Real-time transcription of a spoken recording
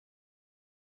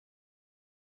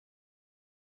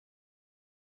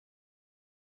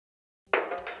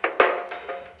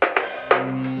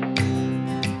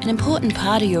important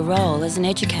part of your role as an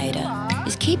educator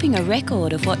is keeping a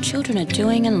record of what children are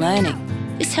doing and learning.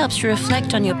 This helps you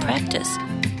reflect on your practice,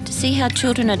 to see how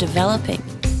children are developing,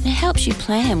 and it helps you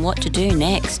plan what to do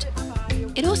next.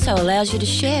 It also allows you to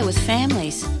share with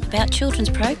families about children's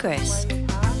progress.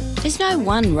 There's no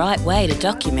one right way to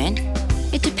document.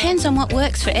 It depends on what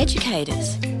works for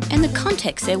educators and the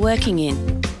context they're working in.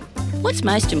 What's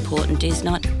most important is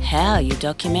not how you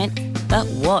document, but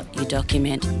what you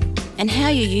document, and how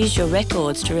you use your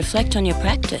records to reflect on your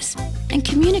practice and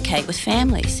communicate with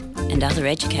families and other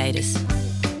educators.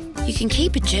 You can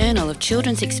keep a journal of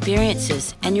children's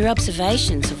experiences and your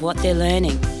observations of what they're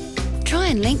learning. Try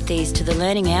and link these to the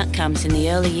learning outcomes in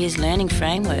the Early Years Learning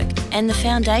Framework and the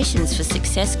Foundations for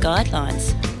Success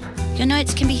guidelines. Your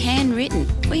notes can be handwritten,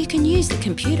 or you can use the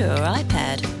computer or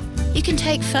iPad. You can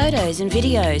take photos and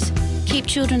videos, keep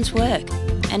children's work,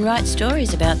 and write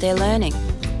stories about their learning.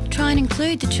 Try and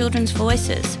include the children's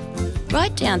voices.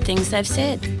 Write down things they've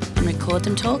said and record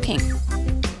them talking.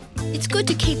 It's good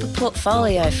to keep a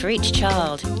portfolio for each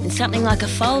child in something like a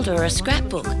folder or a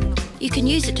scrapbook. You can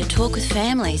use it to talk with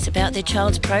families about their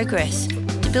child's progress,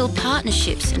 to build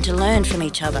partnerships and to learn from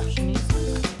each other.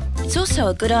 It's also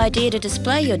a good idea to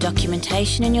display your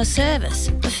documentation in your service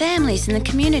for families in the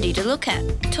community to look at,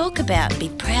 talk about, be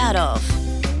proud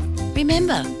of.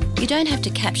 Remember, you don't have to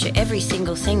capture every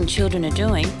single thing children are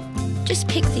doing. Just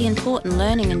pick the important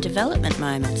learning and development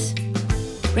moments.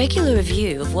 Regular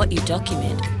review of what you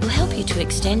document will help you to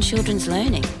extend children's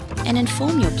learning and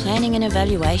inform your planning and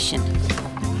evaluation.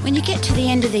 When you get to the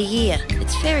end of the year,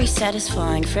 it's very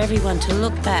satisfying for everyone to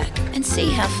look back and see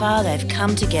how far they've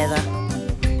come together.